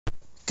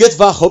Good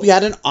Zvach, hope you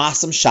had an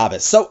awesome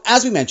Shabbos. So,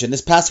 as we mentioned,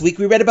 this past week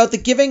we read about the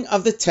giving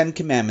of the Ten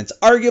Commandments,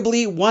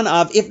 arguably one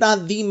of, if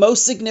not the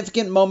most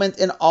significant moment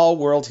in all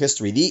world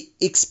history, the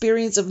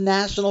experience of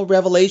national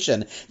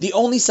revelation, the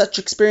only such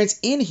experience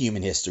in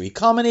human history,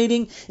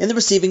 culminating in the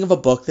receiving of a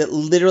book that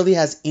literally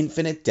has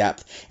infinite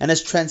depth and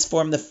has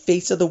transformed the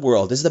face of the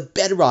world as the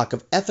bedrock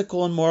of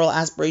ethical and moral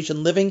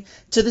aspiration living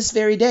to this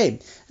very day,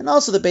 and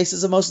also the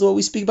basis of most of what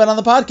we speak about on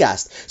the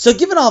podcast. So,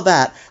 given all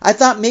that, I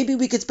thought maybe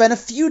we could spend a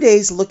few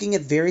days looking at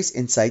various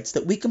insights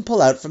that we can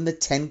pull out from the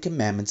Ten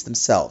Commandments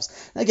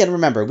themselves. And again,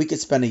 remember, we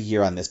could spend a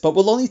year on this, but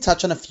we'll only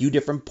touch on a few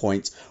different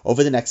points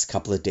over the next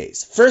couple of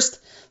days. First,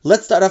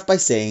 let's start off by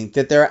saying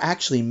that there are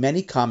actually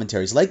many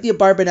commentaries, like the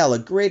Abarbanel, a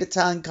great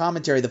Italian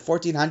commentary of the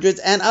 1400s,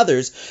 and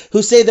others,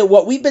 who say that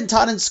what we've been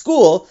taught in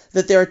school,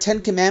 that there are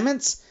 10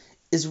 commandments,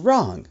 is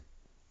wrong.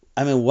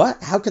 I mean,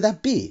 what? How could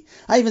that be?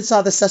 I even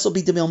saw the Cecil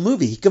B. DeMille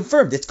movie. He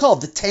confirmed it's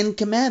called The Ten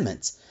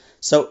Commandments.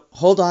 So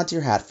hold on to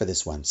your hat for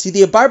this one. See,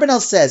 the Abarbanel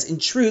says, in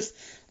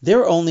truth, there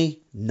are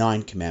only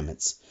 9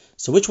 commandments.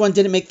 So which one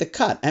didn't make the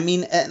cut? I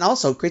mean, and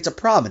also creates a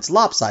problem. It's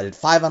lopsided.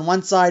 5 on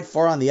one side,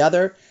 4 on the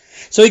other.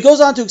 So he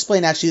goes on to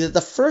explain actually that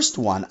the first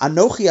one,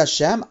 Anochi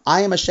Hashem,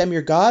 I am Hashem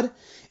your God,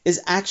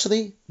 is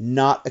actually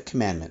not a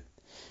commandment.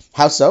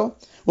 How so?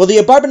 Well, the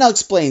Abarbanel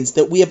explains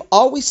that we have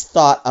always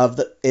thought of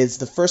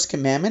the first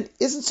commandment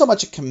isn't so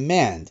much a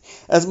command,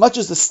 as much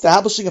as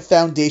establishing a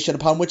foundation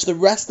upon which the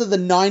rest of the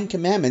 9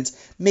 commandments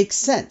make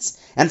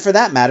sense, and for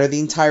that matter, the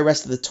entire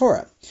rest of the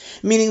Torah.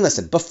 Meaning,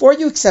 listen, before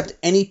you accept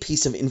any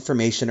piece of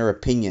information or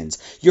opinions,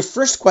 your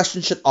first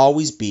question should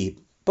always be,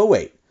 but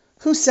wait,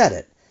 who said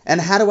it? And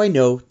how do I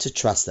know to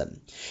trust them?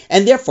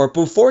 And therefore,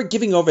 before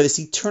giving over this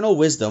eternal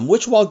wisdom,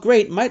 which while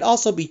great might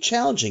also be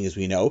challenging as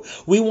we know,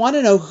 we want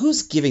to know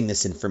who's giving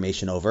this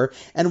information over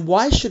and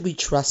why should we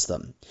trust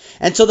them.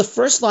 And so the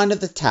first line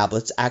of the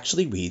tablets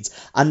actually reads,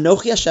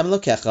 Anochi Hashem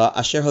Elokecha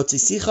asher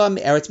hotzisicha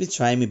me'eretz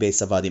Mitzrayim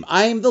mibeis avadim.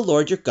 I am the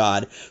Lord your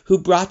God who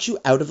brought you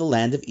out of the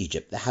land of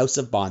Egypt, the house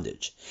of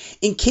bondage.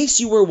 In case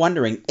you were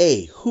wondering,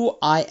 A, who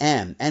I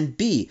am, and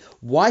B,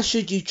 why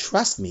should you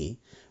trust me,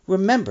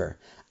 remember,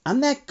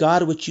 I'm that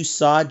God which you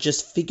saw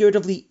just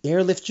figuratively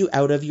airlift you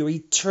out of your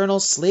eternal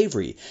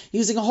slavery,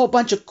 using a whole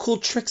bunch of cool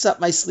tricks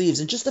up my sleeves,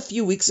 and just a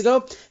few weeks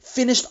ago,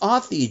 finished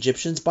off the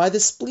Egyptians by the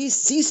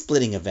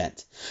sea-splitting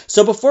event.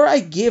 So before I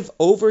give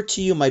over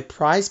to you my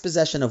prized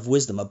possession of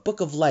wisdom, a book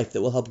of life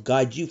that will help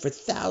guide you for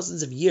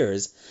thousands of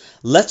years,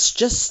 let's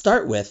just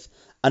start with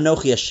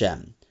Anochi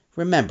Hashem.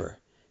 Remember,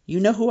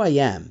 you know who I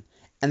am,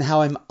 and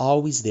how I'm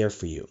always there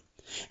for you.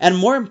 And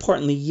more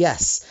importantly,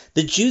 yes,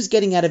 the Jews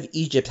getting out of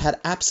Egypt had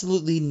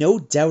absolutely no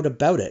doubt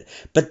about it.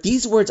 But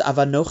these words of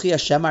Anochi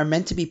Hashem are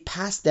meant to be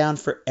passed down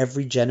for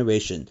every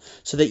generation,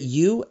 so that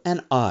you and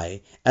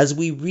I, as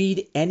we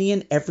read any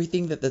and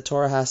everything that the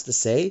Torah has to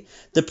say,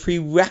 the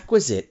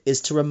prerequisite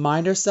is to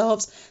remind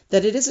ourselves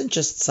that it isn't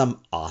just some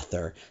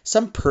author,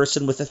 some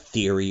person with a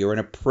theory or an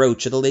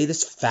approach or the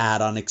latest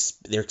fad on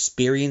their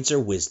experience or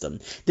wisdom.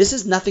 This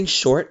is nothing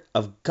short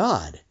of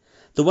God.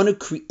 The one who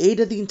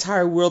created the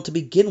entire world to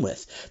begin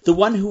with, the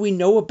one who we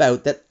know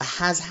about that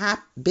has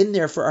been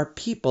there for our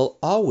people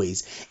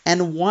always.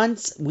 And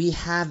once we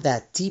have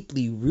that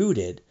deeply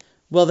rooted,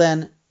 well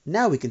then,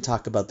 now we can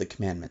talk about the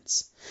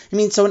commandments. I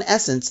mean, so in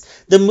essence,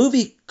 the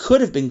movie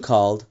could have been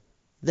called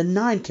The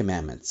 9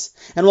 Commandments.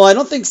 And while I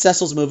don't think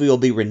Cecil's movie will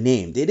be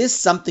renamed, it is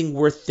something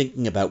worth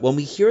thinking about when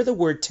we hear the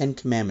word 10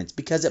 Commandments,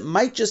 because it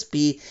might just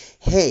be,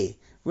 hey,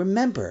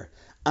 remember,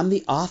 I'm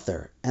the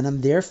author and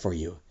I'm there for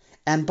you.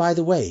 And by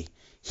the way,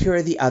 here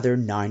are the other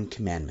 9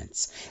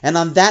 commandments. And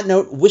on that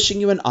note, wishing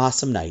you an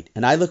awesome night,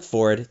 and I look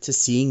forward to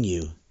seeing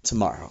you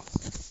tomorrow.